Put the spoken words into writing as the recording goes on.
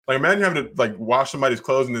Like, imagine having to like wash somebody's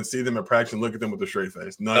clothes and then see them at practice and look at them with a straight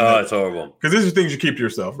face. It's horrible. Because this is things you keep to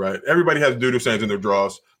yourself, right? Everybody has doo-doo stains in their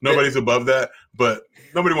drawers. Nobody's above that, but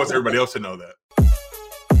nobody wants everybody else to know that.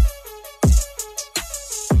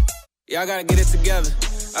 Y'all gotta get it together.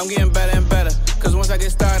 I'm getting better and better. Cause once I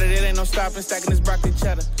get started, it ain't no stopping stacking this broccoli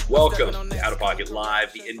cheddar. Welcome to Out of Pocket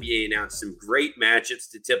Live. The NBA announced some great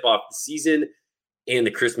matchups to tip off the season and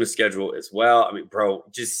the Christmas schedule as well. I mean, bro,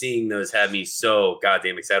 just seeing those had me so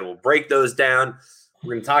goddamn excited. We'll break those down.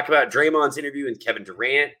 We're going to talk about Draymond's interview and Kevin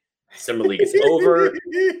Durant. Summer League is over.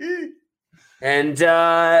 And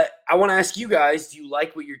I want to ask you guys, do you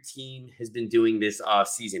like what your team has been doing this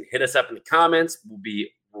offseason? Hit us up in the comments. We'll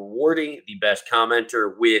be rewarding the best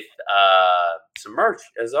commenter with some merch,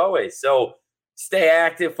 as always. So stay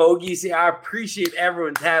active, Fogies. I appreciate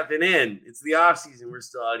everyone tapping in. It's the offseason. We're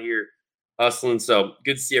still out here hustling. So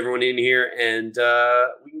good to see everyone in here, and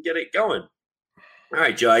we can get it going. All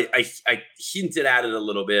right, Joe, I hinted at it a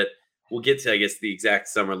little bit. We'll get to, I guess, the exact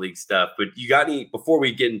Summer League stuff. But you got any, before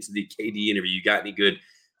we get into the KD interview, you got any good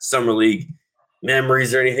Summer League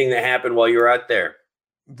memories or anything that happened while you were out there?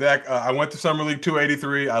 Zach, I went to Summer League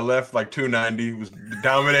 283. I left like 290. Was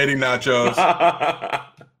dominating nachos.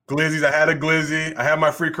 Glizzies. I had a glizzy. I had my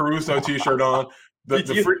free Caruso t-shirt on.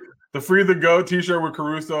 The Free the Go t-shirt with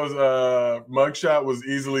Caruso's mugshot was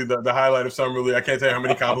easily the highlight of Summer League. I can't tell you how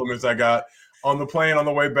many compliments I got. On the plane on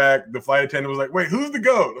the way back, the flight attendant was like, "Wait, who's the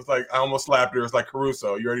GOAT?" It's like, I almost slapped her. It's like,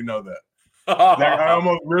 Caruso. You already know that. I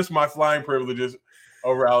almost risked my flying privileges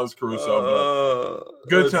over Alex Caruso. But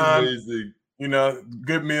good time. Amazing. You know,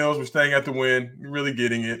 good meals. We're staying at the Wynn. Really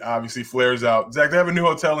getting it. Obviously, flares out. Zach, they have a new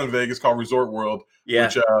hotel in Vegas called Resort World,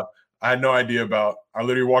 which I had no idea about. I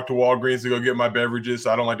literally walked to Walgreens to go get my beverages,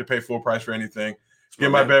 so I don't like to pay full price for anything.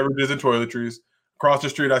 Get my beverages and toiletries. Across the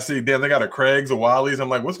street, I see, damn, they got a Craig's, a Wally's. I'm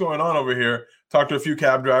like, what's going on over here? Talk to a few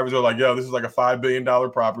cab drivers. They're like, yo, this is like a $5 billion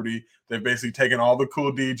property. They've basically taken all the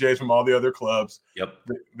cool DJs from all the other clubs. Yep.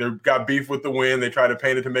 They've got beef with the Wynn. They try to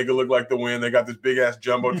paint it to make it look like the Wynn. They got this big-ass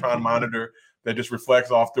Jumbotron monitor that just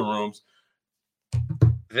reflects off the rooms.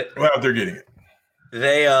 Well, they're getting it.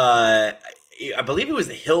 They, I believe it was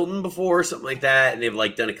the Hilton before or something like that, and they've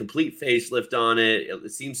like done a complete facelift on it.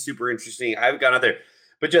 It seems super interesting. I haven't gone out there.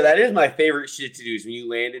 But, Joe, that is my favorite shit to do is when you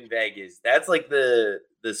land in Vegas. That's like the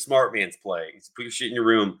smart man's play. You put your shit in your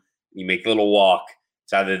room, you make a little walk.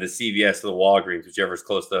 It's either the CVS or the Walgreens, whichever's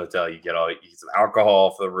close to the hotel. You get some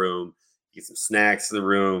alcohol for the room, you get some snacks for the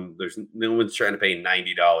room. There's no one's trying to pay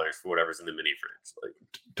 $90 for whatever's in the mini fridge. Like,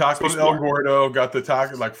 Tacos El Gordo got the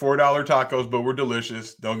taco, like $4 tacos, but we're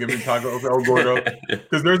delicious. Don't give me tacos El Gordo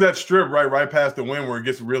because there's that strip right past the Wynn where it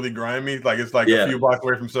gets really grimy. Like it's like a few blocks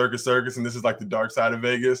away from Circus, and this is like the dark side of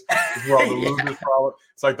Vegas. It's where all the losers follow.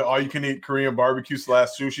 It's like the all-you-can-eat Korean barbecue /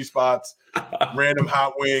 sushi spots, random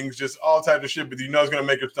hot wings, just all types of shit. But you know it's gonna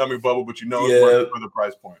make your stomach bubble, but you know it's worth it for the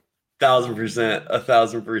price point. 1,000%,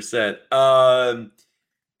 1,000%. All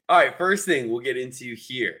right, first thing we'll get into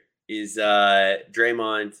here is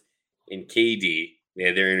Draymond and KD. They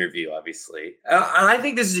had their interview, obviously. And I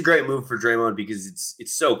think this is a great move for Draymond because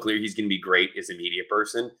it's so clear he's going to be great as a media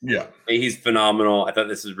person. Yeah. And he's phenomenal. I thought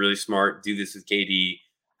this was really smart. Do this with KD.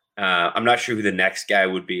 I'm not sure who the next guy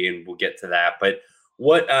would be, and we'll get to that. But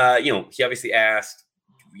what, he obviously asked,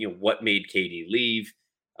 what made KD leave?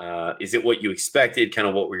 Is it what you expected? Kind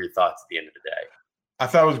of what were your thoughts at the end of the day? I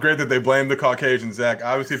thought it was great that they blamed the Caucasian, Zach.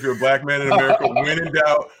 Obviously, if you're a black man in America, when in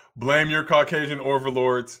doubt, blame your Caucasian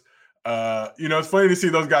overlords. It's funny to see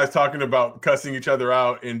those guys talking about cussing each other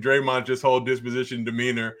out and Draymond just whole disposition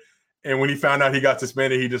demeanor. And when he found out he got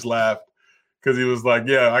suspended, he just laughed because he was like,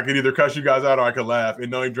 yeah, I could either cuss you guys out or I could laugh. And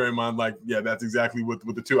knowing Draymond, like, yeah, that's exactly what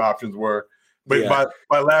the two options were. But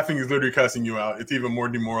by laughing, he's literally cussing you out. It's even more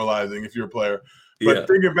demoralizing if you're a player. But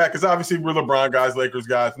thinking back, because obviously we're LeBron guys, Lakers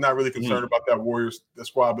guys, not really concerned about that Warriors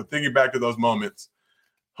squad. But thinking back to those moments,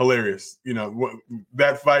 hilarious.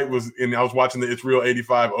 That fight was, and I was watching the It's Real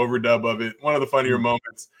 85 overdub of it. One of the funnier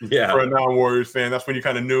moments for a non-Warriors fan. That's when you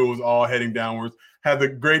kind of knew it was all heading downwards. Had the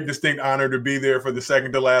great distinct honor to be there for the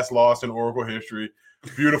second to last loss in Oracle history.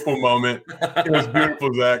 Beautiful moment. It was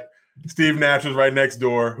beautiful, Zach. Steve Nash was right next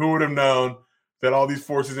door. Who would have known that all these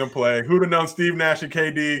forces in play? Who would have known Steve Nash and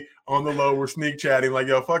KD on the low were sneak chatting like,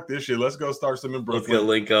 yo, fuck this shit. Let's go start some in Brooklyn. Let's go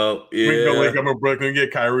link up. Yeah. We can go link up in Brooklyn,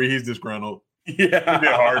 get Kyrie. He's disgruntled. Yeah.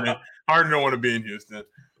 Get Harden. Harden don't want to be in Houston.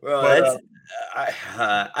 Well,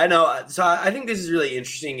 I know. So I think this is really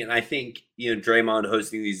interesting. And I think, Draymond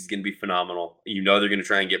hosting these is going to be phenomenal. They're going to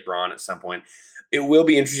try and get Bron at some point. It will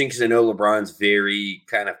be interesting because I know LeBron's very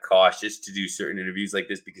kind of cautious to do certain interviews like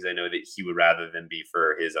this because I know that he would rather than be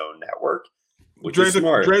for his own network. which is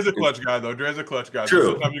smart. Dre's a clutch guy, though. Dre's a clutch guy. True.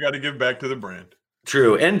 So sometimes you got to give back to the brand.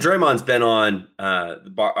 True. And Draymond's been on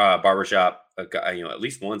the barbershop, at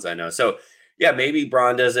least once I know. So, yeah, maybe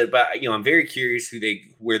Bron does it. But, I'm very curious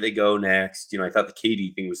where they go next. I thought the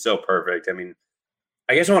KD thing was so perfect. I mean,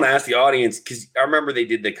 I guess I want to ask the audience, because I remember they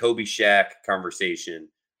did the Kobe Shaq conversation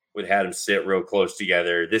with had them sit real close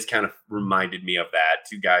together. This kind of reminded me of that.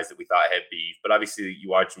 Two guys that we thought had beef. But obviously, you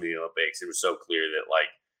watch them in the Olympics. It was so clear that,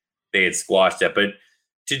 they had squashed that. But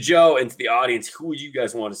to Joe and to the audience, who would you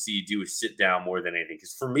guys want to see do a sit down more than anything?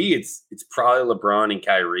 Because for me, it's probably LeBron and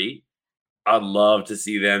Kyrie. I'd love to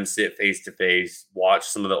see them sit face to face, watch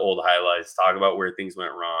some of the old highlights, talk about where things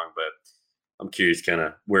went wrong. But I'm curious kind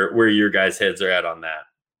of where your guys' heads are at on that.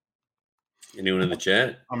 Anyone in the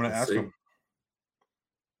chat? I'm going to ask them.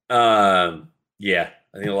 Yeah,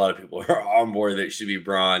 I think a lot of people are on board that it should be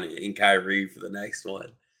Bron and Kyrie for the next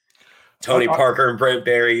one. Tony Parker and Brent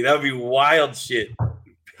Barry. That would be wild shit.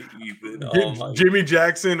 Jimmy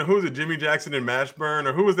Jackson. Who was it? Jimmy Jackson and Mashburn?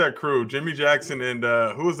 Or who was that crew? Jimmy Jackson and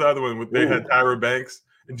who was the other one? They had Tyra Banks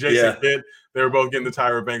and Jason Kidd. They were both getting the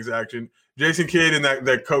Tyra Banks action. Jason Kidd and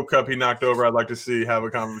that Coke cup he knocked over, I'd like to see have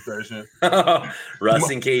a conversation. Russ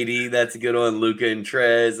and KD, that's a good one. Luka and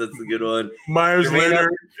Trez, that's a good one. Myers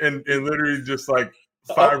Leonard and literally just like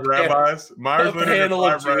five rabbis. Myers Leonard and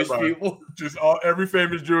five Jewish people. Just every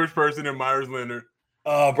famous Jewish person in Myers Leonard.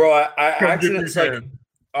 Oh, bro, I actually it's like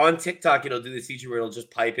on TikTok, it'll do this feature where it'll just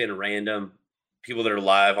pipe in random people that are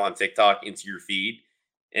live on TikTok into your feed,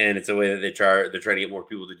 and it's a way that they're trying to get more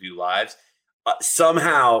people to do lives.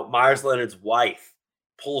 Somehow, Myers Leonard's wife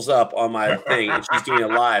pulls up on my thing, and she's doing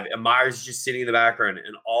it live, and Myers is just sitting in the background,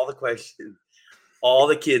 and all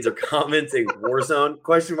the kids are commenting Warzone ?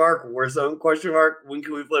 Warzone ? When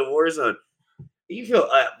can we play Warzone? You feel,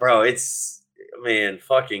 bro, it's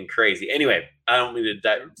fucking crazy. Anyway, I don't mean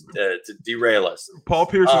to derail us. Paul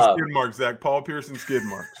Pierce and skid marks, Zach. Paul Pierce and skid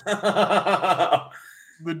marks.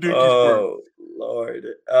 The Dookie Oh, Lord.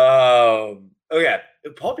 Okay.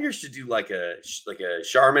 Paul Pierce should do like a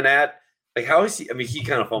Charmin ad. Like, how is he? I mean, he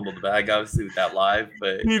kind of fumbled the bag, obviously, with that live,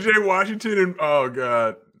 but PJ Washington and oh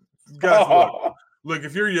god, guys, look,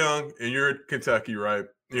 if you're young and you're at Kentucky, right?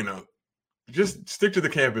 Just stick to the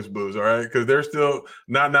campus booze, all right? Because they're still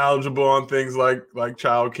not knowledgeable on things like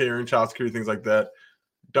child care and child security, things like that.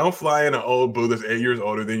 Don't fly in an old boo that's 8 years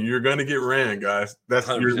older than you. You're going to get ran, guys. That's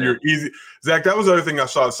you're easy. Zach, that was the other thing I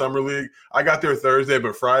saw at Summer League. I got there Thursday,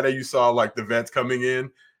 but Friday you saw like the vets coming in.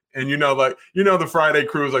 And the Friday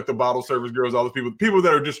crews, like the bottle service girls, all the people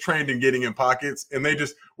that are just trained in getting in pockets, and they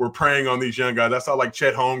just were preying on these young guys. I saw like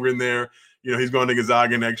Chet Holmgren there. He's going to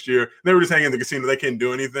Gonzaga next year. They were just hanging in the casino. They can't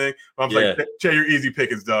do anything. But I'm like, Chet, you're easy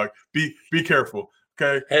pickings, dog. Be careful.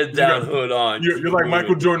 Okay. Head down, hood on. You're like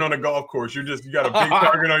Michael Jordan on a golf course. You got a big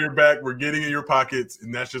target on your back. We're getting in your pockets,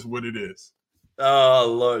 and that's just what it is. Oh,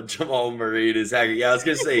 Lord. Jamal Murray is hacking. Yeah, I was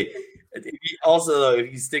going to say, also, though,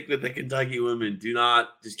 if you stick with the Kentucky women, do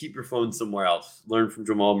not just keep your phone somewhere else. Learn from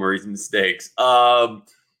Jamal Murray's mistakes. Taco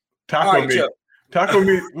meat. Taco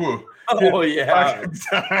meat. Ooh. Oh, yeah.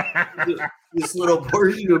 This little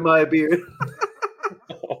portion of my beard.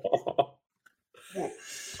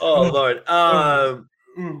 Oh, Lord. Kuzma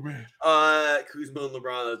and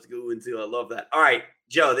LeBron, let's go into. I love that. All right,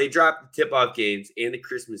 Joe, they dropped the tip-off games and the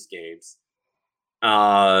Christmas games.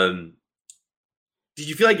 Did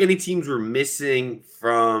you feel like any teams were missing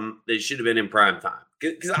from that should have been in prime time?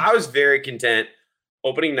 Because I was very content.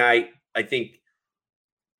 Opening night, I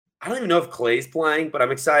don't even know if Clay's playing, but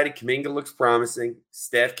I'm excited. Kuminga looks promising.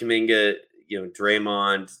 Steph, Kuminga,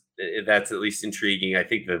 Draymond, that's at least intriguing. I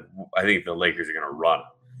think the Lakers are going to run them.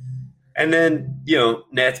 And then,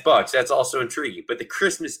 Nets, Bucks, that's also intriguing. But the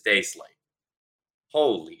Christmas Day slate,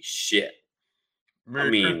 holy shit.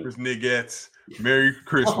 Merry Christmas, niggas. Merry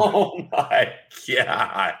Christmas. Oh, my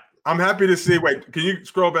God. I'm happy to see. Wait, can you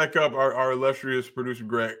scroll back up our illustrious producer,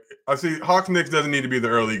 Greg? I see Hawks Knicks doesn't need to be the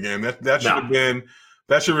early game. That should have been –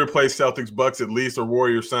 that should replace Celtics Bucks at least, or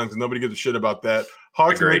Warriors Suns, and nobody gives a shit about that.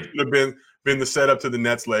 Hawks Knicks should have been the setup to the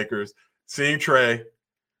Nets Lakers. Seeing Trey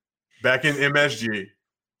back in MSG,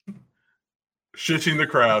 shitting the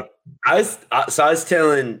crowd. I was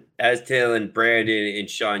telling Brandon and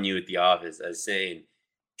Sean you at the office, I was saying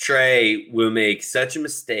Trey will make such a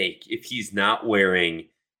mistake if he's not wearing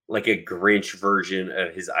like a Grinch version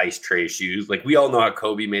of his Ice Tray shoes. Like, we all know how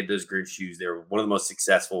Kobe made those Grinch shoes. They were one of the most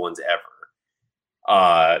successful ones ever.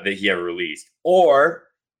 That he ever released, or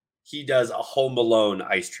he does a Home Alone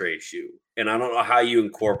Ice Tray shoe. And I don't know how you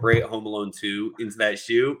incorporate Home Alone 2 into that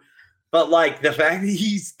shoe, but like the fact that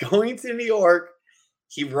he's going to New York,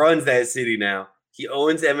 he runs that city now. He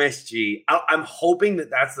owns MSG. I'm hoping that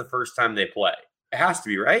that's the first time they play. It has to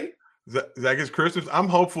be, right? Zach, it's Christmas. I'm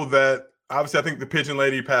hopeful that obviously I think the pigeon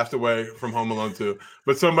lady passed away from Home Alone 2,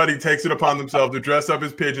 but somebody takes it upon themselves to dress up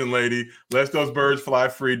as pigeon lady, lets those birds fly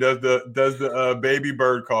free, does the baby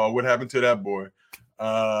bird call. What happened to that boy?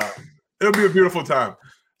 It'll be a beautiful time.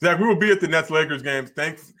 Zach, we will be at the Nets Lakers games.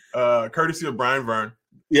 Thanks, courtesy of Brian Vern.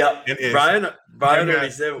 Yep. Brian already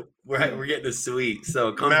said we're getting a suite.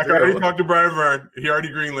 So come Mac, I already talked to Brian Vern. He already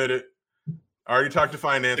greenlit it. I already talked to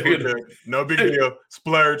finance. We're good. No big deal.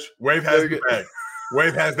 Splurge. Wave has the bag.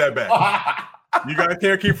 Wave has that bag. You guys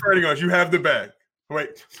can't keep fretting on us. You have the bag.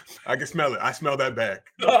 Wait, I can smell it. I smell that bag.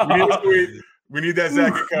 We need a suite. We need that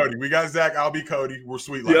Zach and Cody. We got Zach. I'll be Cody. We're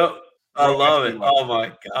sweet like Yep. I love it. Oh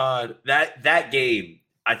my God. That game,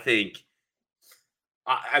 I think,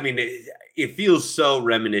 I mean, it feels so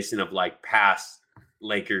reminiscent of like past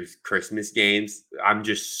Lakers Christmas games. I'm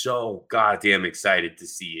just so goddamn excited to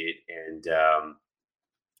see it. And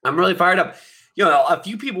I'm really fired up. You know, a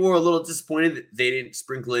few people were a little disappointed that they didn't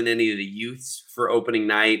sprinkle in any of the youths for opening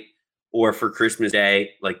night or for Christmas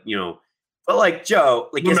Day. Like, you know, but like Joe,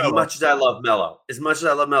 like as much as I love Melo,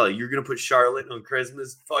 you're going to put Charlotte on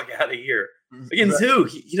Christmas? Fuck out of here. Against who?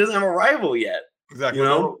 He doesn't have a rival yet. Exactly. You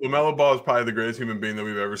know? LaMelo Ball is probably the greatest human being that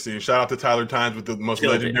we've ever seen. Shout out to Tyler Tynes with the most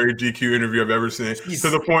legendary GQ interview I've ever seen. To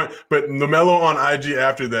the point, but LaMelo on IG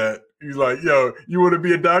after that, he's like, yo, you want to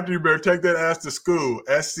be a doctor? You better take that ass to school.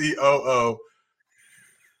 SCOO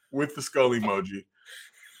with the skull emoji.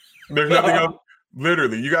 There's nothing else.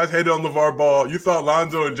 Literally, you guys hated on LeVar Ball. You thought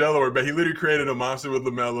Lonzo and Jello were bad. He literally created a monster with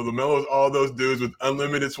LaMelo. LaMelo was all those dudes with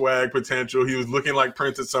unlimited swag potential. He was looking like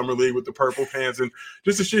Prince at Summer League with the purple pants and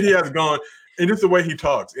just the shit he has going. And just the way he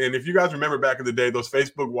talks. And if you guys remember back in the day, those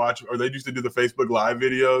Facebook Watch, or they used to do the Facebook Live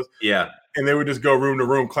videos. Yeah. And they would just go room to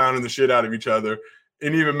room clowning the shit out of each other.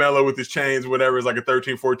 And even Melo with his chains, whatever, is like a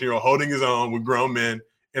 13, 14-year-old holding his own with grown men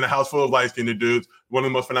in a house full of light-skinned dudes. One of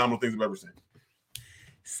the most phenomenal things I've ever seen.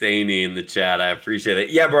 Saney in the chat. I appreciate it.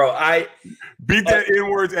 Yeah, bro. I beat that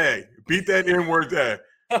N-words A. Beat that N-words A.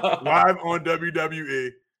 Live on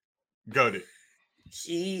WWE. Got it.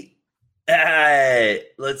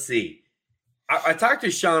 Let's see. I talked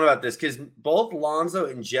to Sean about this because both Lonzo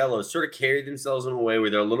and Jello sort of carry themselves in a way where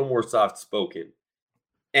they're a little more soft-spoken.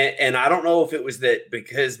 And I don't know if it was that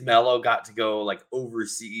because Melo got to go like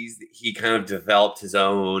overseas, that he kind of developed his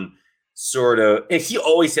own sort of, and he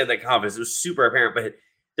always had that confidence. It was super apparent, but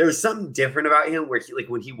there was something different about him where he, like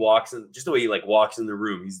when he walks in, just the way he like walks in the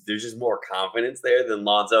room, there's just more confidence there than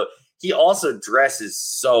Lonzo. He also dresses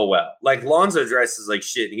so well. Like Lonzo dresses like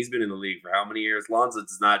shit, and he's been in the league for how many years? Lonzo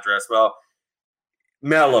does not dress well.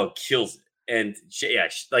 Melo kills it. And yeah,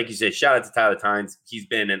 like you said, shout out to Tyler Tynes. He's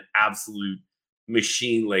been an absolute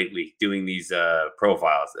machine lately doing these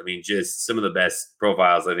profiles. I mean, just some of the best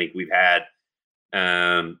profiles I think we've had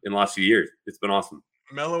in the last few years. It's been awesome.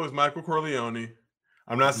 Melo is Michael Corleone.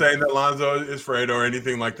 I'm not saying that Lonzo is Fredo or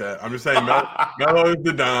anything like that. I'm just saying Melo is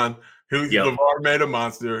the Don who LeVar made a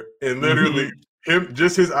monster. And literally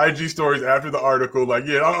his IG stories after the article, like,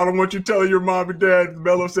 yeah, I don't want you telling your mom and dad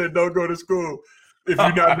Melo said don't go to school if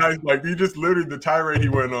you're not nice. Like, he just literally the tirade he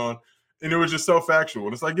went on. And it was just so factual.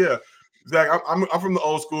 And it's like, yeah, Zach, I'm from the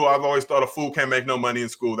old school. I've always thought a fool can't make no money in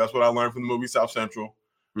school. That's what I learned from the movie South Central.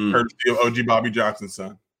 Courtesy of OG Bobby Johnson's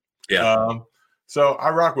son. Yeah. So I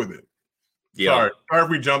rock with it. Yeah. Sorry if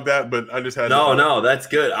we jumped that, but I just had no, that's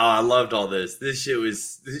good. Oh, I loved all this. This shit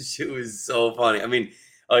was so funny. I mean,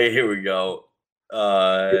 here we go.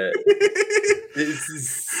 This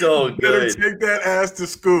is so good. Take that ass to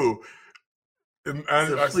school.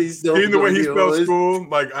 Please don't. Seeing the way he spells school,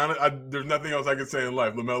 like there's nothing else I can say in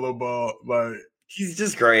life. LaMelo Ball, like he's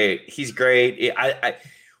just great. He's great.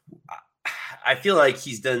 I feel like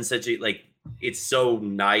he's done such a like. It's so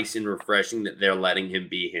nice and refreshing that they're letting him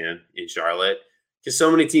be him in Charlotte. Because so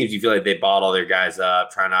many teams, you feel like they bottle their guys up,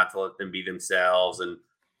 try not to let them be themselves, and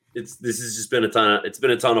this has just been a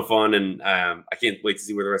ton of fun, and I can't wait to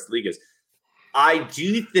see where the rest of the league is. I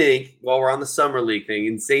do think while we're on the summer league thing,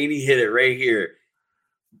 and Saney hit it right here.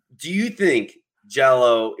 Do you think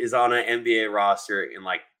Jello is on an NBA roster in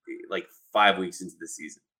like 5 weeks into the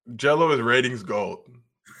season? Jello is ratings gold.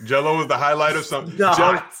 Jello was the highlight of something.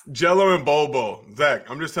 Jello and Bobo. Zach,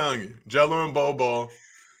 I'm just telling you. Jello and Bobo,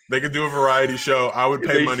 they could do a variety show. I would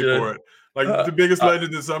pay money for it. Like the biggest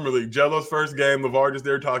legend in Summer League. Jello's first game, LeVar just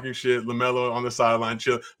there talking shit. LaMelo on the sideline,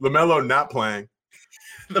 chill. LaMelo not playing.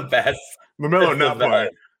 The best. LaMelo not playing.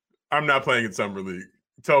 I'm not playing in Summer League.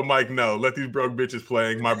 Told Mike, no, let these broke bitches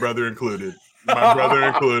playing, my brother included.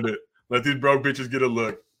 Let these broke bitches get a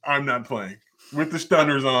look. I'm not playing. With the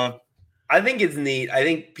stunners on. I think it's neat. I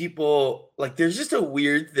think people like there's just a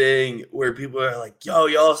weird thing where people are like, yo,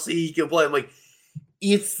 y'all see he can play. I'm like,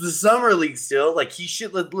 it's the summer league still. Like he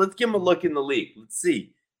should let's give him a look in the league. Let's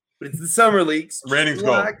see. But it's the summer leagues. Ratings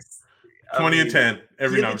goal. 20 and 10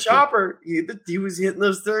 every night. Chopper. He was hitting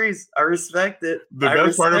those threes. I respect it. The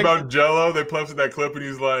best part about Jello, they posted that clip and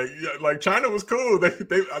he's like China was cool.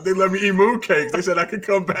 They let me eat mooncakes. They said I could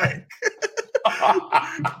come back.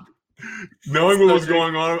 Knowing what was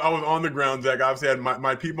going on, I was on the ground, Zach. Obviously, I had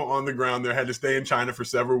my people on the ground there. Had to stay in China for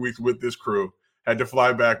several weeks with this crew. Had to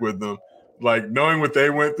fly back with them. Like, knowing what they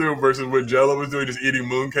went through versus what Jello was doing, just eating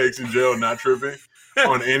mooncakes in jail, not tripping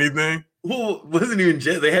on anything. Well, wasn't even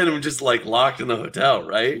jail. They had him just, like, locked in the hotel,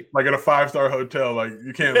 right? Like, at a 5-star hotel. Like,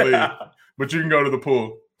 you can't leave. But you can go to the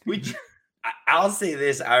pool. I'll say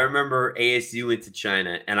this. I remember ASU went to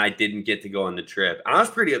China, and I didn't get to go on the trip. And I was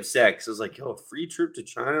pretty upset because I was like, yo, a free trip to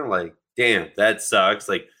China? Like, damn, that sucks.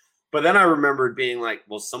 Like, but then I remembered being like,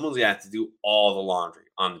 well, someone's going to have to do all the laundry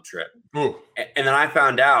on the trip. Ooh. And then I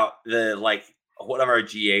found out that, like, one of our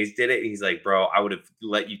GAs did it. And he's like, bro, I would have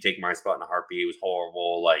let you take my spot in a heartbeat. It was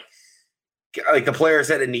horrible. Like the players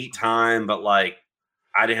had a neat time, but, like,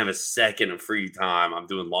 I didn't have a second of free time. I'm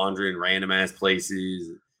doing laundry in random-ass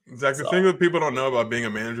places. Zach, the thing that people don't know about being a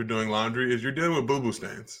manager doing laundry is you're dealing with boo-boo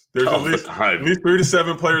stains. There's at least 3 to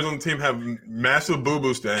 7 players on the team have massive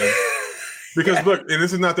boo-boo stains. Because look, and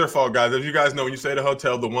this is not their fault, guys. As you guys know, when you stay at a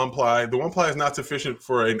hotel, the one ply is not sufficient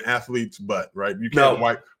for an athlete's butt, right? You can't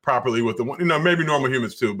wipe properly with the one. Maybe normal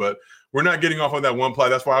humans too, but we're not getting off on that one ply.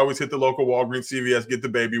 That's why I always hit the local Walgreens, CVS, get the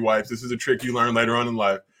baby wipes. This is a trick you learn later on in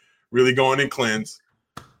life. Really go in and cleanse.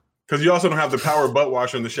 Because you also don't have the power butt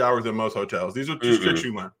washer in the showers at most hotels. These are just tricks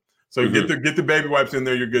you learn. So get the baby wipes in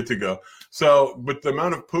there, you're good to go. So, but the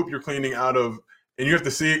amount of poop you're cleaning out of, and you have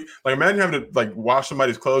to see, like, imagine having to like wash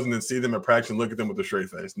somebody's clothes and then see them at practice and look at them with a straight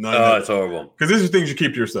face. It's horrible. Because these are things you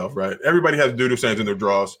keep to yourself, right? Everybody has doo-doo stains in their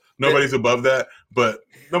drawers. Nobody's above that, but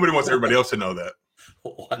nobody wants everybody else to know that.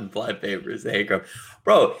 One ply paper is a handcuff,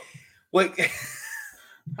 bro. What?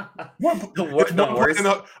 The worst.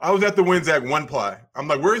 I was at the Win, Zach, 1 ply. I'm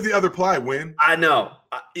like, where's the other ply, Win? I know.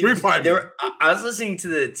 3 ply. I was listening to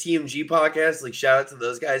the TMG podcast, like, shout out to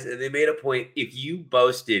those guys, and they made a point. If you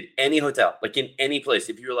boasted any hotel, like in any place,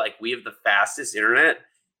 if you were like, we have the fastest internet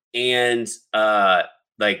and 3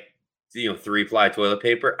 ply toilet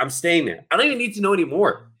paper, I'm staying there. I don't even need to know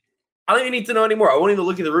anymore. I won't even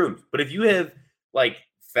look at the room. But if you have like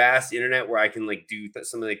fast internet where I can like do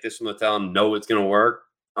something like this from the hotel and know it's gonna work,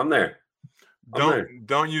 I'm there.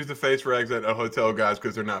 Don't use the face rags at a hotel, guys,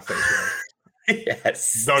 because they're not face rags.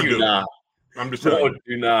 Yes. Do not. I'm just telling you.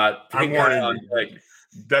 Do not. I'm warning you.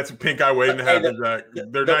 That's pink eye waiting to happen, Zach.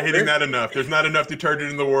 They're not hitting that enough. There's not enough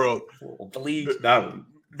detergent in the world.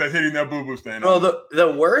 That's hitting that boo-boo stand. Oh,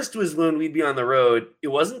 the worst was when we'd be on the road. It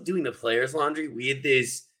wasn't doing the players' laundry. We had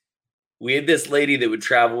this lady that would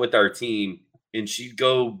travel with our team, and she'd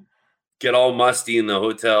go get all musty in the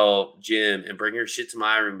hotel gym and bring her shit to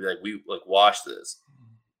my room and be like, we like wash this.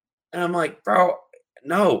 And I'm like, bro,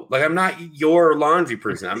 no, like I'm not your laundry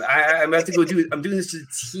person. I'm have to go do it. I'm doing this to the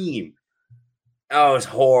team. Oh, it's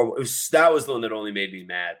horrible. That was the one that only made me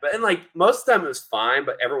mad. But and like most of the time it was fine,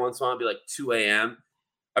 but every once in a while it'd be like 2 a.m.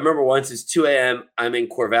 I remember once it's 2 a.m. I'm in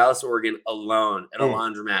Corvallis, Oregon alone at a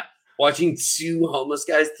laundromat watching 2 homeless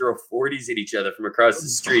guys throw 40s at each other from across the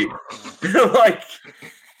street.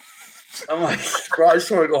 I'm like, bro, I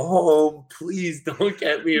just want to go home. Please don't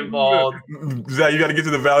get me involved. Zach, you got to get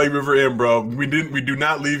to the Valley River Inn, bro. We do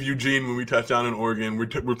not leave Eugene when we touch down in Oregon. We're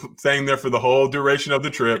staying there for the whole duration of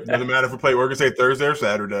the trip. Doesn't matter if we play Oregon State Thursday or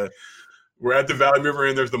Saturday. We're at the Valley River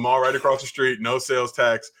Inn. There's the mall right across the street. No sales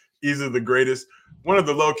tax. Easily the greatest. One of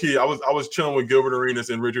the low key. I was chilling with Gilbert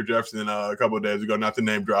Arenas and Richard Jefferson a couple of days ago. Not to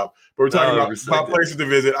name drop, but we're talking about places to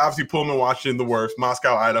visit. Obviously, Pullman, Washington, the worst.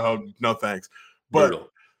 Moscow, Idaho, no thanks. But brutal.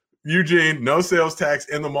 Eugene, no sales tax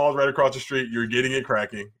in the malls right across the street. You're getting it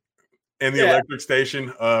cracking. And the Electric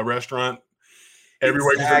Station restaurant, every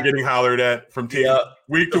week you're getting hollered at from team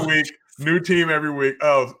week to week. New team every week.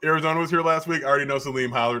 Oh, Arizona was here last week. I already know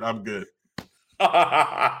Salim hollered. I'm good.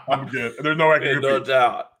 I'm good. There's no way I can no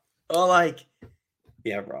doubt. Oh, like,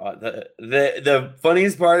 yeah, bro. The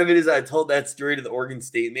funniest part of it is I told that story to the Oregon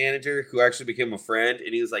State manager who actually became a friend,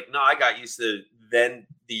 and he was like, no, I got used to then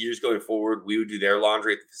the years going forward, we would do their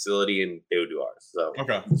laundry at the facility and they would do ours. So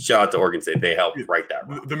shout out to Oregon State. They helped write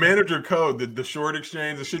that. The manager code, the short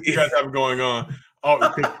exchange, the shit you guys have going on. Oh,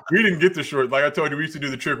 we didn't get the short. Like I told you, we used to do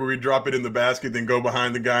the trick where we drop it in the basket, then go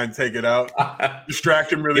behind the guy and take it out.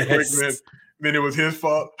 Distract him really quick, man. Then it was his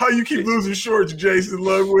fault. How you keep losing shorts, Jason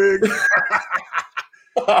Ludwig?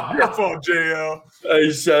 Your fault, JL.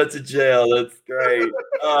 Hey, shout out to JL. That's great.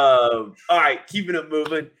 All right, keeping it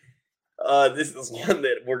moving. This is one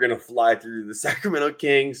that we're gonna fly through. The Sacramento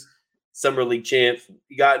Kings, Summer League champs.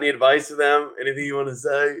 You got any advice for them? Anything you want to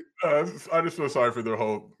say? I just feel sorry for their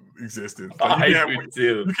whole existence. I do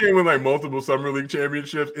too. You can't win like multiple Summer League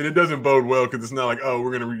championships, and it doesn't bode well because it's not like, oh,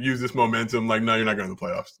 we're gonna use this momentum. Like, no, you're not going to the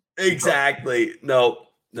playoffs. Exactly. No.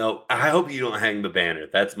 I hope you don't hang the banner.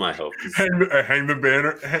 That's my hope. Hang the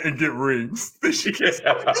banner and get rings. They should get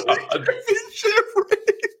championship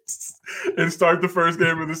rings and start the first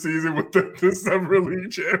game of the season with the Summer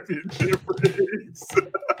League championship rings.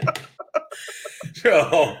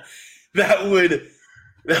 Bro, that would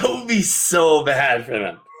be so bad for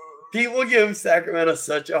them. People give Sacramento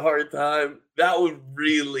such a hard time. That would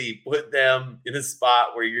really put them in a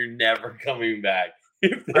spot where you're never coming back.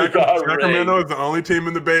 Sacramento is the only team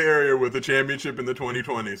in the Bay Area with a championship in the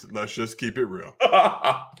 2020s. Let's just keep it real.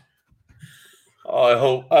 I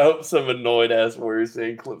hope some annoyed ass Warriors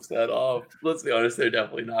fan clips that off. Let's be honest, they're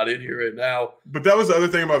definitely not in here right now. But that was the other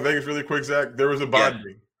thing about Vegas, really quick, Zach. There was a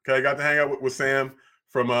bonding. Okay, I got to hang out with Sam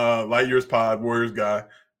from Light Years Pod, Warriors guy.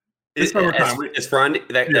 It's Ferrandi.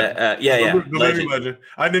 Yeah. The living legend.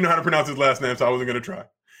 I didn't know how to pronounce his last name, so I wasn't going to try.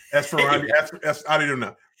 Ferrandi. I didn't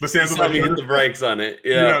know. But Sam was like, hit the brakes on it.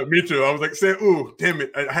 Yeah, me too. I was like, Sam, ooh, damn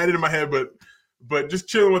it. I had it in my head, but just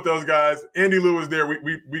chilling with those guys. Andy Lou was there.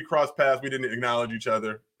 We crossed paths. We didn't acknowledge each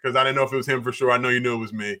other because I didn't know if it was him for sure. I know you knew it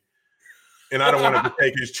was me. And I don't want to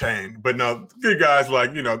take his chain. But no, good guys, like,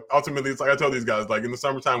 ultimately, it's like I told these guys, like, in the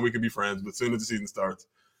summertime, we could be friends. But as soon as the season starts,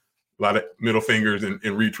 a lot of middle fingers and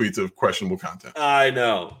retweets of questionable content. I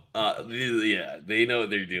know. Yeah, they know what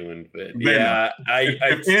they're doing. But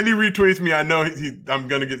if Andy retweets me, I know I'm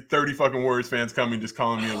going to get 30 fucking Warriors fans coming just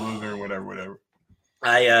calling me a loser or whatever.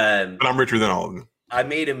 But I'm richer than all of them. I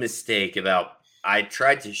made a mistake I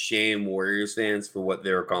tried to shame Warriors fans for what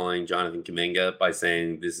they were calling Jonathan Kuminga by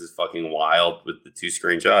saying this is fucking wild with the 2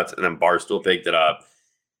 screenshots, and then Barstool picked it up.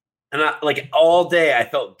 And all day I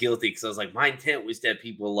felt guilty because I was like, my intent was to have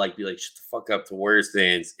people be like, shut the fuck up to Warriors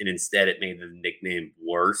fans, and instead it made the nickname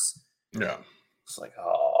worse. Yeah. It's like,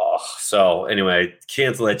 oh. So anyway,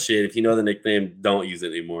 cancel that shit. If you know the nickname, don't use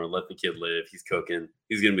it anymore. Let the kid live. He's cooking.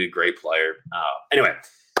 He's going to be a great player. Anyway.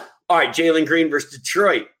 All right, Jalen Green versus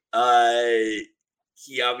Detroit.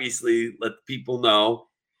 He obviously let the people know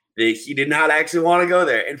that he did not actually want to go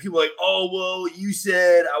there. And people are like, oh, well, you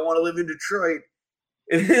said I want to live in Detroit.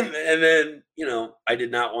 And then, I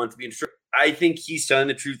did not want to be in Detroit. I think he's telling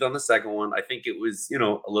the truth on the second one. I think it was, a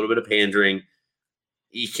little bit of pandering.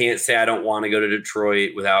 He can't say I don't want to go to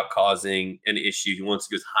Detroit without causing an issue. He wants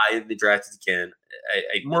to go as high in the draft as he can.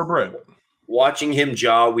 More bread. Watching him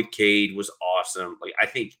jaw with Cade was awesome. I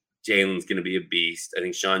think Jalen's going to be a beast. I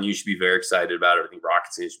think, Sean, you should be very excited about it. I think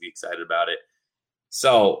Rockets fans should be excited about it.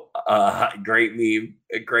 So, great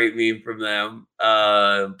meme from them.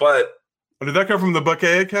 But did that come from the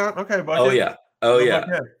Buckhead account? Okay, Buckhead. Oh, yeah.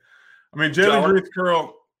 Buckhead. I mean, Jalen Green's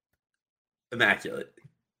curl. Immaculate.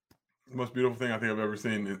 The most beautiful thing I think I've ever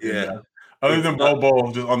seen. Other than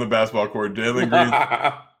Bol just on the basketball court. Jalen Green,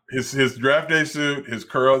 his draft day suit, his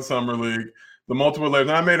curl in Summer League, the multiple layers.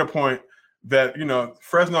 And I made a point that,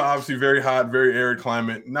 Fresno, obviously very hot, very arid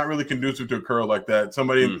climate, not really conducive to a curl like that.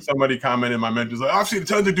 Somebody commented in my mentions, like, I've seen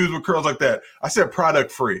tons of dudes with curls like that. I said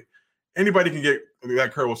product free. Anybody can get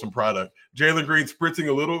that curl with some product. Jalen Green spritzing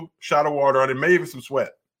a little shot of water on it, maybe some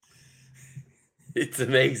sweat. It's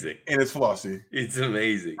amazing. And it's flossy. It's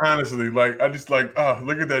amazing. Honestly, I just look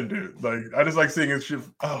at that dude. I just like seeing his shit.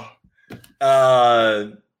 Oh.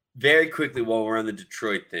 Very quickly while we're on the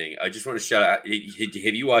Detroit thing, I just want to shout out.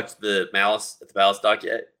 Have you watched the Malice doc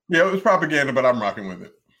yet? Yeah, it was propaganda, but I'm rocking with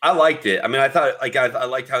it. I liked it. I mean, I thought I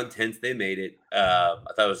liked how intense they made it. I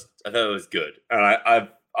thought it was good, and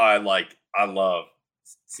I love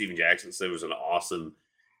Steven Jackson. So it was an awesome.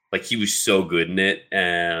 He was so good in it.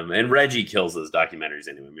 And Reggie kills those documentaries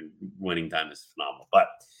anyway. I mean, Winning Time is phenomenal. But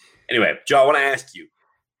anyway, Joe, I want to ask you: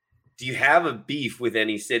 do you have a beef with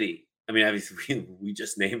any city? I mean, obviously, we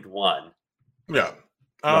just named one. Yeah.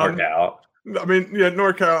 NorCal.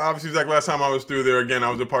 NorCal, obviously, last time I was through there, again, I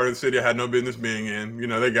was a part of the city I had no business being in.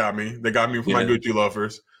 They got me. They got me for my Gucci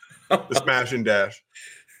loafers, the smash and dash.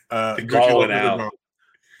 The call went out.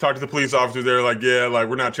 Talked to the police officers. They were like,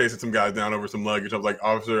 we're not chasing some guys down over some luggage. I was like,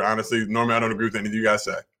 officer, honestly, normally I don't agree with anything you guys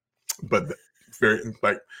say. But he's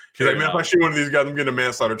like, man, if I shoot one of these guys, I'm getting a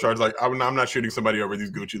manslaughter charge. I'm not shooting somebody over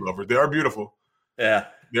these Gucci loafers. They are beautiful. Yeah.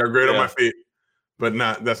 They are great on my feet, but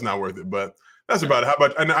that's not worth it. But that's about it. How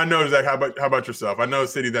about, and I know, Zach, how about yourself? I know a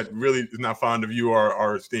city that really is not fond of you or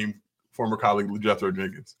our esteemed former colleague, Jethro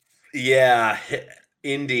Jenkins. Yeah,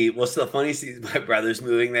 Indy. What's the funny thing? My brother's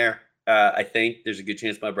moving there. I think there's a good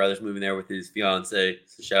chance my brother's moving there with his fiance.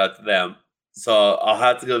 So shout out to them. So I'll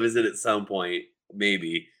have to go visit at some point,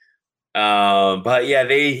 maybe. But yeah,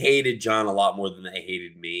 they hated John a lot more than they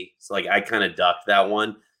hated me. So like I kind of ducked that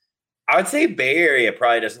one. I would say Bay Area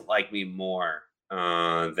probably doesn't like me more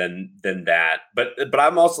than that. But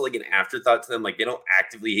I'm also like an afterthought to them. Like they don't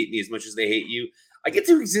actively hate me as much as they hate you. I get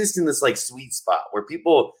to exist in this like sweet spot where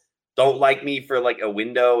people don't like me for like a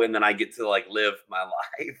window, and then I get to like live my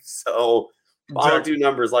life. So I don't do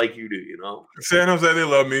numbers like you do, you know. San Jose, they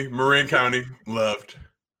love me. Marin County, loved.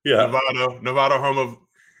 Yeah. Nevada, home of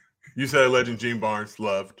UCLA legend Gene Barnes,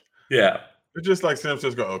 loved. Yeah. It's just like San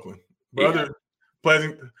Francisco, Oakland. But other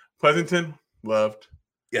Pleasanton, loved.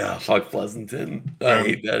 Yeah, fuck Pleasanton. I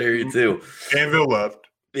hate that area too. Danville, loved.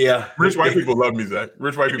 Yeah. Rich white people love me, Zach.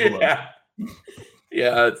 Rich white people love me.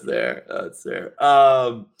 Yeah, that's there. That's there.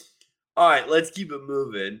 All right, let's keep it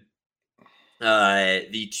moving.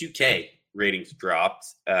 The 2K ratings dropped.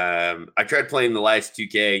 I tried playing the last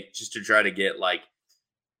 2K just to try to get like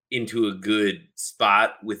into a good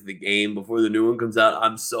spot with the game before the new one comes out.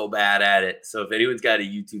 I'm so bad at it. So if anyone's got a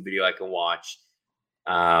YouTube video I can watch,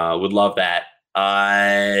 would love that.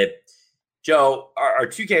 Joe, are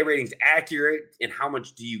 2K ratings accurate, and how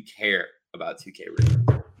much do you care about 2K ratings?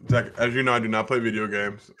 Zach, as you know, I do not play video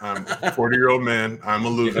games. I'm a 40-year-old man. I'm a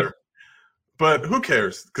loser. Yeah. But who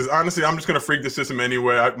cares? Because honestly, I'm just going to freak the system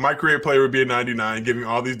anyway. My career player would be a 99, giving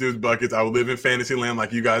all these dudes buckets. I would live in fantasy land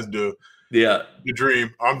like you guys do. Yeah. The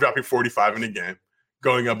dream. I'm dropping 45 in a game,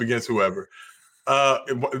 going up against whoever.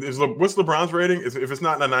 What's LeBron's rating? If it's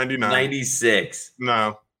not a 99. 96.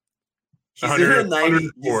 No. He's in a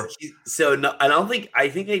 94. So no, I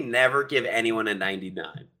think they never give anyone a 99.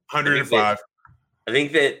 105. I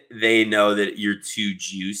think that they know that you're too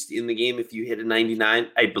juiced in the game if you hit a 99.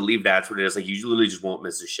 I believe that's what it is. Like, you literally just won't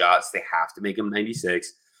miss a shot, so they have to make him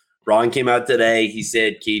 96. Ron came out today. He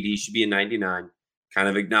said KD should be a 99, kind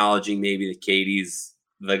of acknowledging maybe that KD's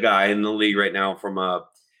the guy in the league right now from a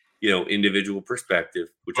individual perspective,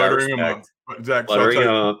 which I respect. Zach,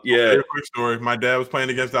 yeah. A quick story. My dad was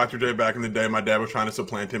playing against Dr. J back in the day. My dad was trying to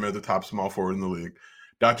supplant him as the top small forward in the league.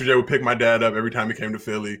 Dr. J would pick my dad up every time he came to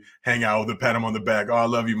Philly, hang out with him, pat him on the back. Oh, I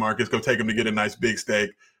love you, Marcus. Go take him to get a nice big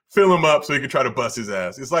steak. Fill him up so he can try to bust his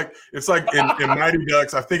ass. It's like in Mighty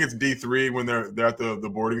Ducks, I think it's D3 when they're at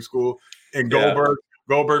the boarding school. And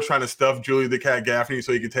Goldberg's trying to stuff Julie the Cat Gaffney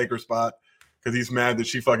so he can take her spot because he's mad that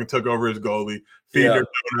she fucking took over his goalie. Feeding her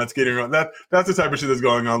donuts, getting her. That's the type of shit that's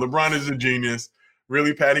going on. LeBron is a genius.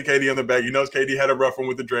 Really patting KD on the back. He knows KD had a rough one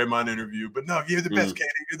with the Draymond interview. But no, you're the best, KD.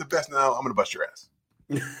 You're the best now. I'm going to bust your ass.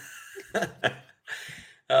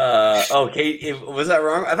 Was that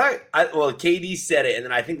wrong? KD said it, and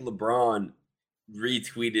then I think LeBron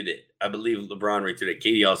retweeted it. I believe LeBron retweeted it.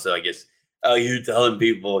 KD also, I guess, you're telling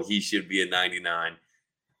people he should be a 99.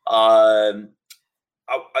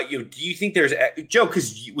 Do you think there's Joe?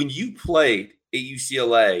 Because when you played at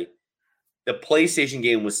UCLA, the PlayStation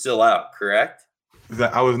game was still out, correct?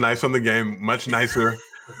 I was nice on the game, much nicer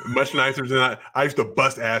than I used to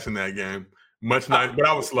bust ass in that game. Much nicer, but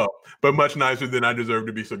I was slow. But much nicer than I deserved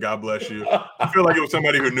to be. So God bless you. I feel like it was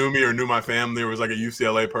somebody who knew me or knew my family, or was like a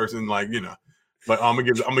UCLA person. Like like I'm gonna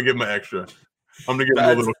give him an extra. I'm gonna give him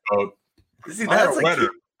a little code. See, I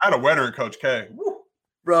had a veteran Coach K.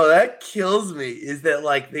 Bro, that kills me. Is that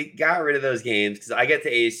like they got rid of those games because I got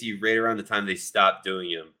to ASU right around the time they stopped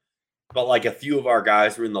doing them. But like a few of our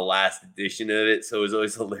guys were in the last edition of it, so it was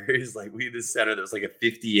always hilarious. Like we had this center that was like a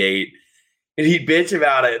 58. And he'd bitch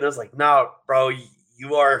about it. And I was like, no, bro,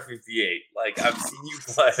 you are a 58. Like, I've seen you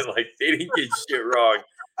play. Like, they didn't get shit wrong.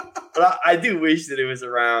 But I do wish that it was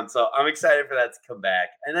around. So I'm excited for that to come back.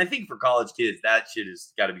 And I think for college kids, that shit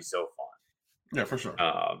has got to be so fun. Yeah, for sure.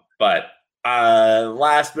 But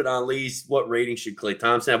last but not least, what rating should Klay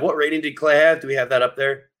Thompson have? What rating did Klay have? Do we have that up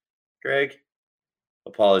there, Greg?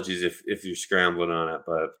 Apologies if you're scrambling on it,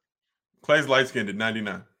 but Klay's light-skinned at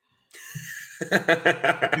 99. He's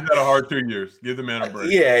had a hard 2 years. Give the man a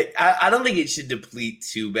break. Yeah, I don't think it should deplete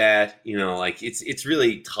too bad. Like it's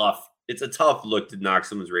really tough. It's a tough look to knock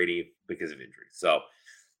someone's rating because of injury. So,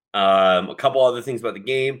 a couple other things about the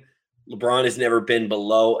game. LeBron has never been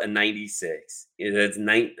below a 96. That's a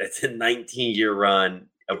 19-year run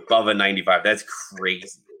above a 95. That's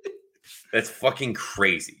crazy. That's fucking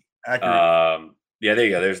crazy. Accurate. Yeah, there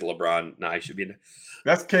you go. There's LeBron. Nah, he should be.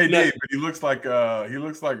 That's KD, but he looks like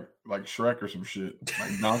Shrek or some shit,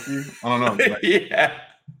 like Donkey. I don't know. Yeah.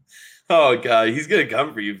 Oh God, he's gonna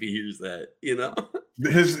come for you if he hears that.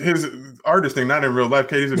 His artist thing, not in real life.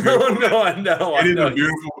 KD's a beautiful. I know. KD's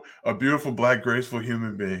a beautiful, black, graceful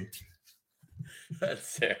human being.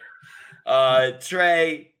 That's fair.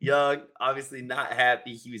 Trae Young, obviously not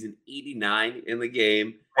happy. He was an 89 in the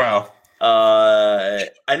game. Wow. I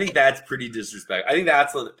think that's pretty disrespectful. I think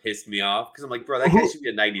that's what pissed me off because I'm like, bro, that guy should be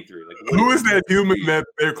a 93. Like, who is that human that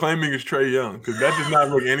they're claiming is Trae Young? Because that does not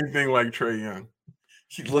look anything like Trae Young.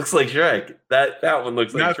 He looks like Shrek. That one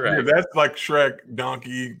looks like Shrek. That's like Shrek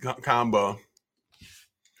donkey combo.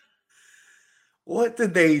 What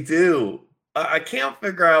did they do? I can't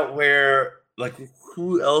figure out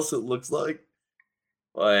who else it looks like,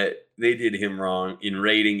 but they did him wrong in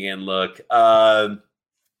rating and look.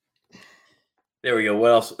 There we go.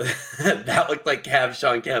 What else? That looked like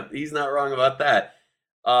Sean Kemp. He's not wrong about that.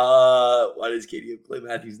 Why does KD have Clay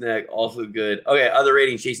Matthews' neck? Also good. Okay, other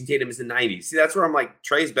ratings. Jason Tatum is the 90. See, that's where I'm like,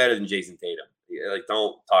 Trey's better than Jason Tatum. Yeah, like,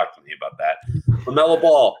 don't talk to me about that. LaMelo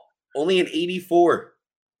Ball, only an 84.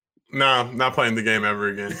 No, not playing the game ever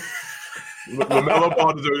again. LaMelo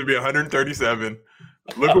Ball deserves to be 137.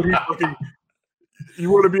 Look what he's looking.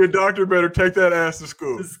 You want to be a doctor? Better take that ass to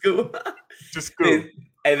school. To school.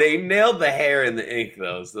 And they nailed the hair and the ink,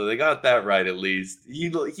 though, so they got that right at least. He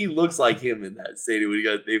looks like him in that stadium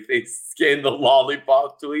when they scanned the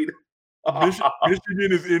lollipop tweet.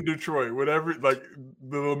 Michigan is in Detroit. Whatever, like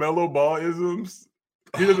the LaMelo Ball isms.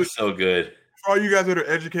 So good. For all you guys that are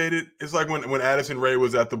educated, it's like when Addison Rae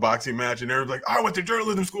was at the boxing match and everyone's like, I went to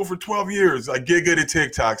journalism school for 12 years. Like, get good at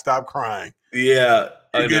TikTok. Stop crying. Yeah,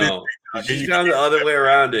 I know. She's trying the other way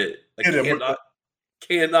around it.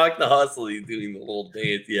 Can't knock the hustle. He's doing the little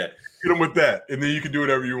dance. Yeah. Get him with that, and then you can do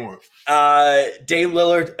whatever you want. Dame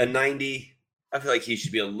Lillard, a 90. I feel like he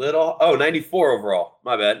should be a little. 94 overall.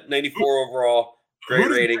 My bad. 94 overall. Great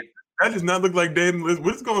rating. That does not look like Dame.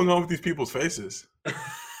 What is going on with these people's faces?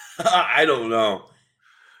 I don't know.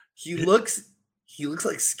 He looks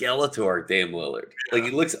like Skeletor, Dame Lillard. Like,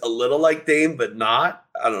 he looks a little like Dame, but not.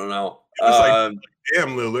 I don't know. Like,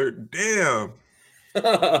 damn, Lillard. Damn.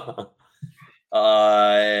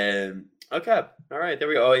 Okay. All right. There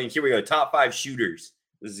we go. Oh, and here we go. Top 5 shooters.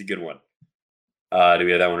 This is a good one. Do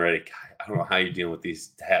we have that one ready? God, I don't know how you're dealing with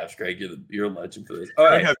these tabs, Greg. You're a legend for this. All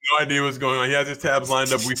right. Greg has no idea what's going on. He has his tabs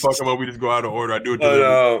lined up. We fuck him up. We just go out of order. I do it.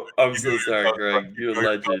 Oh, no. I'm so sorry, Greg. You're a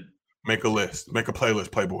legend. Make a list. Make a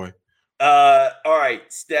playlist, Playboy. All right.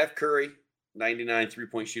 Steph Curry, 99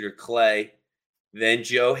 3-point shooter. Clay. Then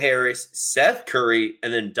Joe Harris, Seth Curry,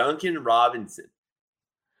 and then Duncan Robinson.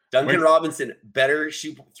 Robinson, better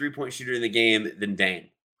 3-point shooter in the game than Dame,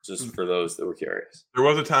 just for those that were curious. There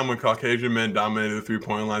was a time when Caucasian men dominated the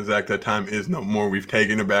 3-point line, Zach. That time is no more. We've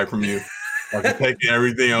taken it back from you. We've taken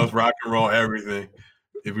everything else, rock and roll, everything.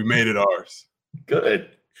 If we made it ours. Good.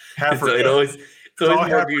 It's always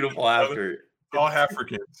more beautiful after. All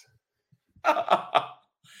Africans.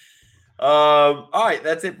 All right,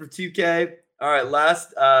 that's it for 2K. All right,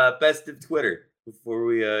 last best of Twitter. Before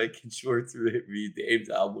we can short through Dame's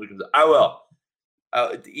album, I will.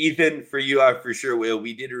 Ethan, for you, I for sure will.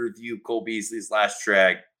 We did a review of Cole Beasley's last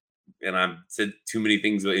track, and I said too many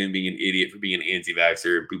things about him being an idiot for being an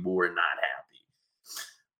anti-vaxxer, and people were not happy.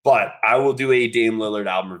 But I will do a Dame Lillard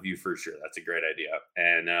album review for sure. That's a great idea,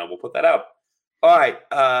 and we'll put that out. All right,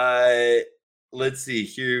 let's see.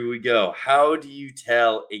 Here we go. How do you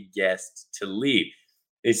tell a guest to leave?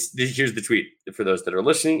 Here's the tweet for those that are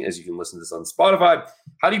listening, as you can listen to this on Spotify.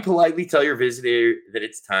 How do you politely tell your visitor that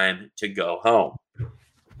it's time to go home?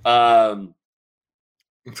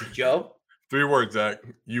 Joe? 3 words, Zach.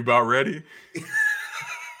 You about ready?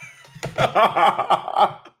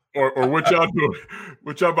 or what y'all doing?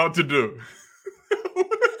 What y'all about to do?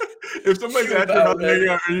 If somebody's at your house hanging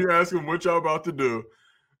out and you ask them what y'all about to do,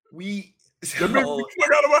 that means you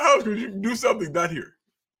fuck out of my house because you can do something not here.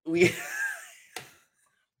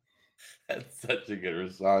 That's such a good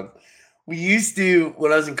response. We used to,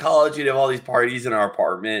 when I was in college, we'd have all these parties in our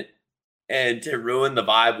apartment. And to ruin the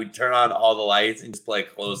vibe, we'd turn on all the lights and just play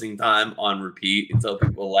Closing Time on repeat until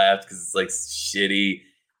people left because it's like shitty.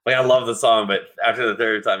 Like, I love the song, but after the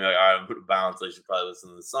third time, you're like, all right, I'm going to bounce. I should probably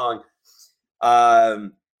listen to the song.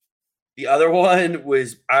 The other one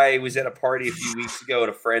was I was at a party a few weeks ago at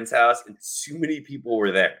a friend's house, and too many people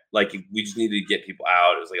were there. Like, we just needed to get people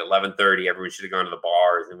out. It was like 11:30. Everyone should have gone to the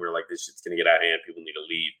bars, and we were like, this shit's going to get out of hand. People need to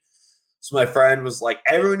leave. So my friend was like,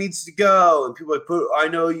 everyone needs to go. And people were like, I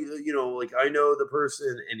know I know the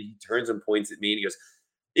person. And he turns and points at me, and he goes,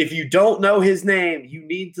 if you don't know his name, you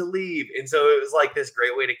need to leave. And so it was like this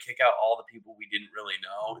great way to kick out all the people we didn't really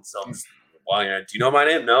know. And so I'm just, well, do you know my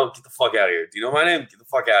name? No, get the fuck out of here. Do you know my name? Get the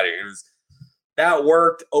fuck out of here. That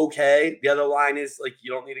worked okay. The other line is like, you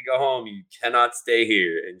don't need to go home. You cannot stay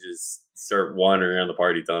here, and just start wandering around the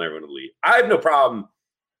party telling everyone to leave. I have no problem.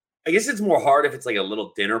 I guess it's more hard if it's like a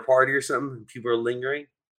little dinner party or something and people are lingering.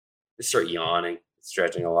 start yawning,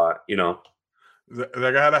 stretching a lot, you know.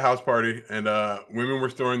 Like I had a house party, and women were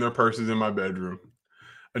storing their purses in my bedroom.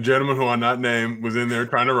 A gentleman who I'll not name was in there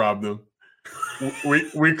trying to rob them.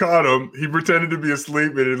 We caught him. He pretended to be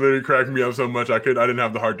asleep, and it literally cracked me up so much I didn't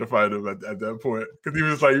have the heart to fight him at that point, because he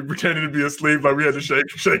was like, he pretended to be asleep, like we had to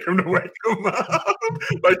shake him to wake him up,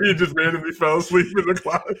 like he just randomly fell asleep in the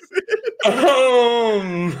closet. Oh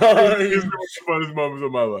my! It's one of the funnest moments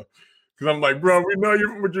of my life, because I'm like, bro, we know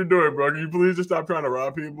what you're doing, bro. Can you please just stop trying to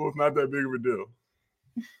rob people? It's not that big of a deal.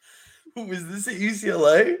 Was this at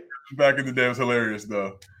UCLA? Back in the day, it was hilarious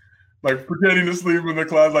though. Like pretending to sleep in the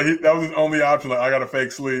closet, like that was his only option. Like I got a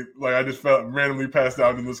fake sleep. Like I just felt randomly passed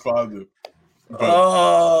out in this closet. But,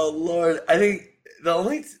 oh Lord, I think the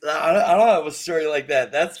only I don't have a story like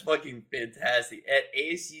that. That's fucking fantastic. At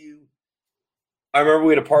ASU, I remember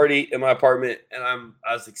we had a party in my apartment, and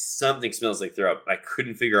I was like, something smells like throw up. I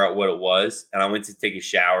couldn't figure out what it was, and I went to take a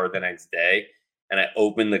shower the next day, and I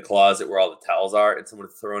opened the closet where all the towels are, and someone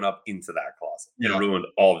had thrown up into that closet and ruined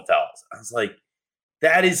all the towels. I was like,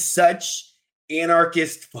 that is such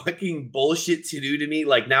anarchist fucking bullshit to do to me.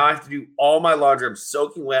 Like, now I have to do all my laundry. I'm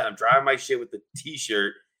soaking wet. I'm drying my shit with the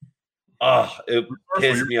t-shirt. Oh, it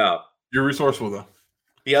pissed me off. You're resourceful though.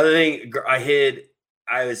 The other thing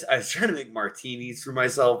I was trying to make martinis for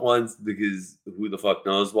myself once, because who the fuck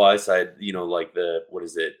knows why. So I had, like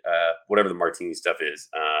whatever the martini stuff is,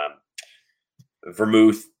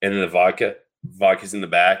 vermouth, and then the vodka's in the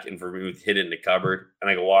back, and vermouth hid in the cupboard.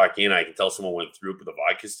 And I go walk in, I can tell someone went through, but the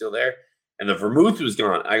vodka's still there, and the vermouth was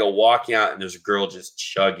gone. I go walking out, and there's a girl just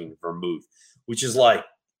chugging vermouth, which is like,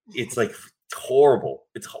 it's like horrible.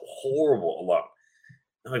 It's horrible alone.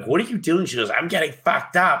 I'm like, what are you doing? She goes, I'm getting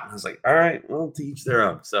fucked up. And I was like, all right, well, to each their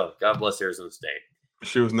own. So God bless Arizona State.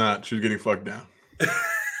 She was not. She was getting fucked down.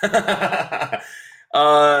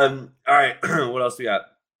 All right. What else we got?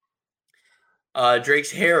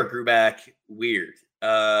 Drake's hair grew back weird.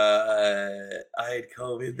 I had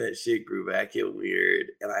COVID. That shit grew back in weird,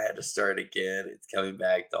 and I had to start again. It's coming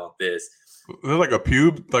back. Don't this. Is there like a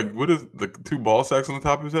pube? Like, what is the two ball sacks on the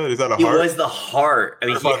top of his head? Is that a heart? It was the heart. I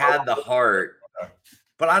mean, he had the heart.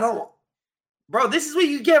 But I don't, bro, this is what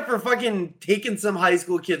you get for fucking taking some high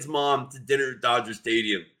school kid's mom to dinner at Dodger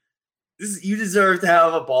Stadium. You deserve to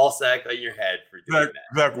have a ball sack on your head for doing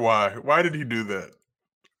that. Zach, why? Why did he do that?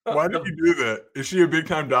 Why did he do that? Is she a big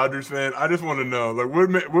time Dodgers fan? I just want to know.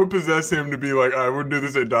 Like, what possessed him to be like, all right, we'll do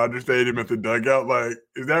this at Dodger Stadium at the dugout? Like,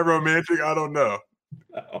 is that romantic? I don't know.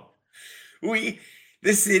 No.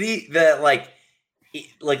 The city that like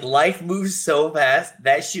life moves so fast,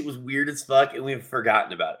 that shit was weird as fuck, and we've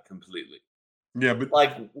forgotten about it completely. Yeah, but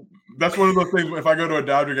like that's one of those things. If I go to a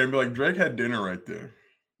Dodger game, be like, Drake had dinner right there.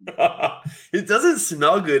 It doesn't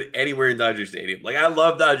smell good anywhere in Dodger Stadium. Like, I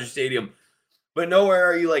love Dodger Stadium, but nowhere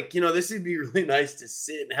are you like, this would be really nice to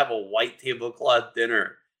sit and have a white tablecloth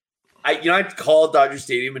dinner. I called Dodger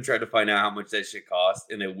Stadium and tried to find out how much that shit cost,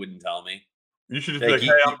 and they wouldn't tell me. You should just be like, hey,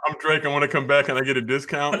 I'm Drake. I want to come back. Can I get a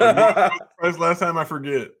discount? Like, what was the price last time? I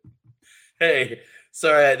forget. Hey,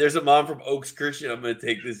 sorry. There's a mom from Oaks Christian I'm going to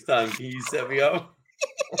take this time. Can you set me up?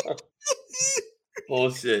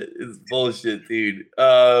 Bullshit. It's bullshit, dude.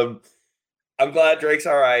 I'm glad Drake's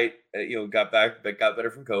all right. Got better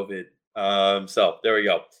from COVID. So there we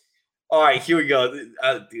go. All right, here we go. Dude,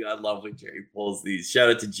 I love when Jerry pulls these. Shout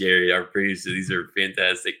out to Jerry, our producer. These are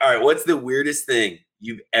fantastic. All right, what's the weirdest thing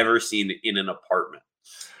you've ever seen in an apartment?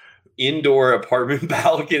 Indoor apartment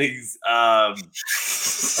balconies. I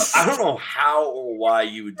don't know how or why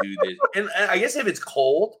you would do this. And I guess if it's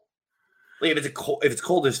cold, like if it's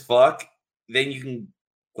cold as fuck, then you can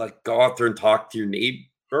like go out there and talk to your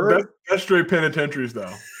neighbor. That's straight penitentiary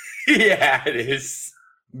style. Yeah, it is.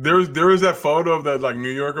 There was that photo of that like New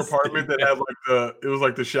York apartment that had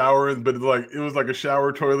like the shower, but it was like a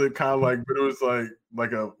shower toilet kind of like, but it was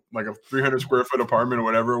like a 300 square foot apartment or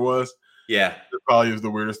whatever it was. Yeah, it probably is the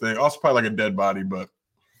weirdest thing. Also, probably like a dead body, but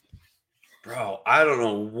bro, I don't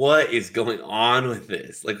know what is going on with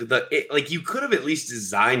this. Like you could have at least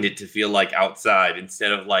designed it to feel like outside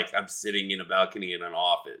instead of like I'm sitting in a balcony in an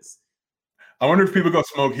office. I wonder if people go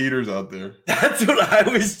smoke heaters out there. That's what I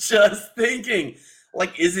was just thinking.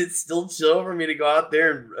 Like, is it still chill for me to go out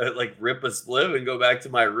there and like rip a spliff and go back to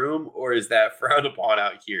my room, or is that frowned upon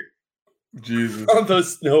out here? Jesus, on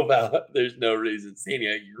those snow ballots, there's no reason.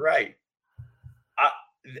 Sania, you're right.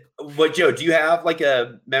 But Joe, do you have like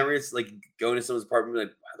a memory of like going to someone's apartment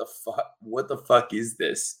and like, what the fuck is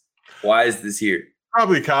this? Why is this here?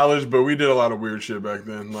 Probably college, but we did a lot of weird shit back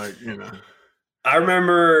then. Like, I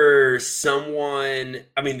remember someone,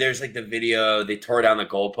 I mean, there's like the video, they tore down the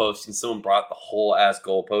goalpost and someone brought the whole ass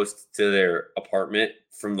goalpost to their apartment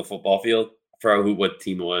from the football field. I forgot what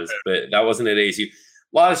team it was, but that wasn't at ASU. A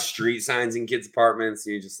lot of street signs in kids' apartments.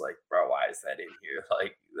 And you're just like, bro, why is that in here?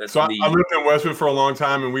 Like, that's so I lived in Westwood for a long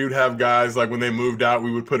time, and we would have guys like when they moved out,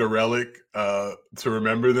 we would put a relic to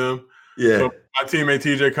remember them. Yeah. So my teammate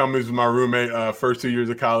TJ Cummings was my roommate first 2 years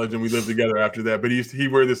of college, and we lived together after that. But he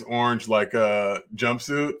wear this orange like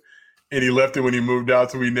jumpsuit, and he left it when he moved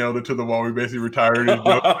out, so we nailed it to the wall. We basically retired his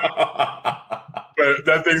jumpsuit. But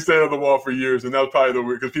that thing stayed on the wall for years, and that was probably the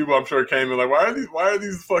weird because people I'm sure came in like, why are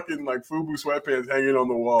these fucking like FUBU sweatpants hanging on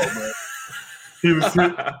the wall, man?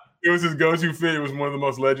 It was his go-to fit. It was one of the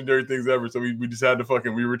most legendary things ever. So we just had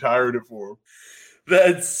to we retired it for him.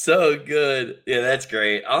 That's so good. Yeah, that's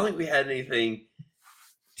great. I don't think we had anything.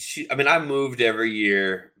 I mean, I moved every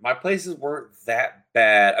year. My places weren't that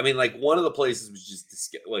bad. I mean, like one of the places was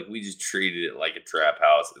just like we just treated it like a trap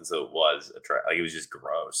house, and so it was a trap. Like it was just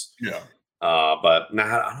gross. Yeah. But no,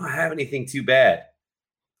 I don't have anything too bad.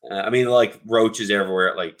 I mean, like roaches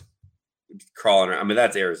everywhere, like crawling around. I mean,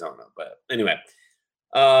 that's Arizona. But anyway,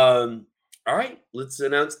 all right. Let's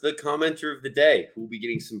announce the commenter of the day. Who will be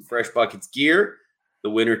getting some Fresh Buckets gear? The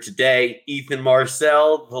winner today, Ethan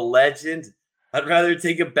Marcel, the legend. I'd rather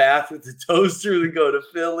take a bath with the toaster than go to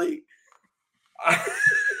Philly. I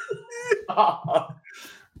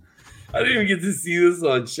didn't even get to see this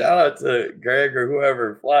one. Shout out to Greg or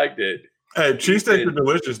whoever flagged it. Hey, cheesesteaks are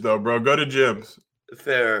delicious though, bro. Go to Jim's.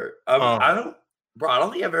 Fair. I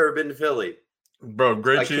don't think I've ever been to Philly. Bro,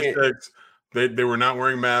 great cheesesteaks. They were not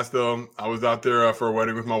wearing masks though. I was out there for a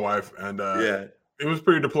wedding with my wife, and yeah. It was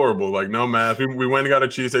pretty deplorable. Like no mask. We went and got a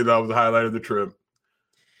cheesesteak. That was the highlight of the trip.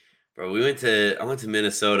 Bro, I went to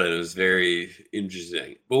Minnesota and it was very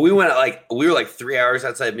interesting. But we were like 3 hours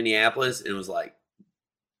outside Minneapolis, and it was like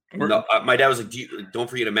no, my dad was like, don't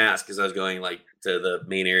forget a mask, because I was going like to the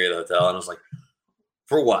main area of the hotel, and I was like,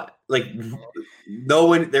 for what? Like no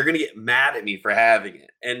one, they're gonna get mad at me for having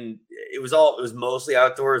it. And it was mostly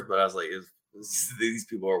outdoors, but I was like, these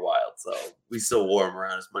people are wild. So we still wore them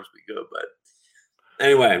around as much as we could, but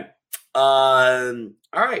anyway, all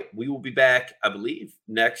right. We will be back, I believe,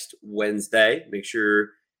 next Wednesday. Make sure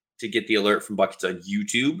to get the alert from Buckets on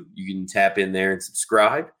YouTube. You can tap in there and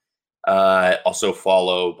subscribe. Also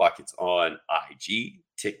follow Buckets on IG,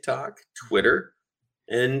 TikTok, Twitter,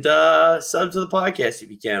 and sub to the podcast if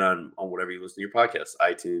you can on whatever you listen to your podcasts,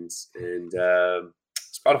 iTunes and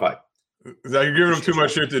Spotify. Zach, you're giving them too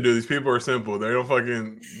much shit to do. These people are simple. They don't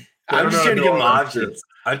fucking. I'm just trying to give them options.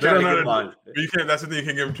 I'm trying to give them options. You can't. That's the thing. You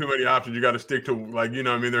can't give them too many options. You got to stick to like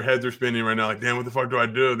I mean, their heads are spinning right now. Like, damn, what the fuck do I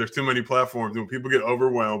do? There's too many platforms. When people get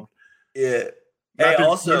overwhelmed. Yeah. Hey,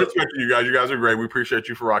 also, you guys are great. We appreciate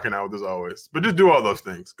you for rocking out with us always. But just do all those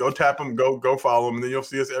things. Go tap them. Go follow them, and then you'll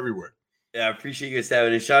see us everywhere. Yeah, I appreciate you guys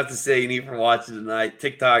having it. Shout out to Sayini for watching tonight.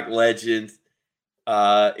 TikTok legend,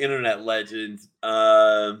 internet legend.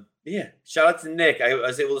 Yeah, shout out to Nick. I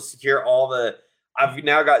was able to secure all the. I've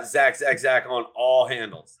now got Zach on all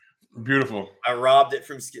handles. Beautiful. I robbed it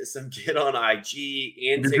from some kid on IG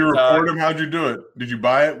and Did TikTok. you record him? How'd you do it? Did you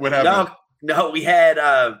buy it? What happened? No, we had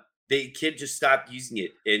the kid just stopped using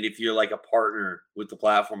it, and if you're like a partner with the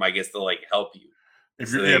platform, I guess they'll like help you.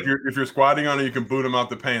 If you're squatting on it, you can boot them out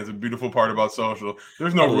the pan. It's a beautiful part about social.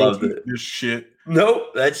 There's no rules to this shit.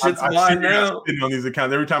 Nope, that shit's mine now. On these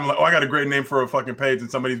accounts, every time I'm like, I got a great name for a fucking page, and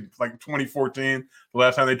somebody's like 2014, the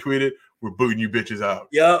last time they tweeted, we're booting you bitches out.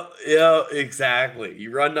 Yep, exactly.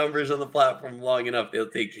 You run numbers on the platform long enough, they'll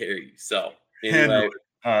take care of you. So anyway,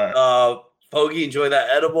 all right. Poggy, enjoy that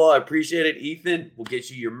edible. I appreciate it, Ethan. We'll get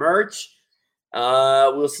you your merch.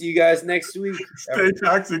 We'll see you guys next week. Stay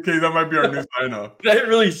toxic, Kings. That might be our new sign-off. That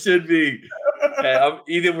really should be.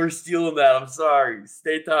 Ethan, we're stealing that. I'm sorry.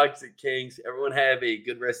 Stay toxic, Kings. Everyone have a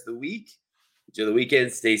good rest of the week. Enjoy the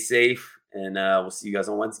weekend. Stay safe. And we'll see you guys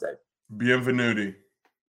on Wednesday. Bienvenuti.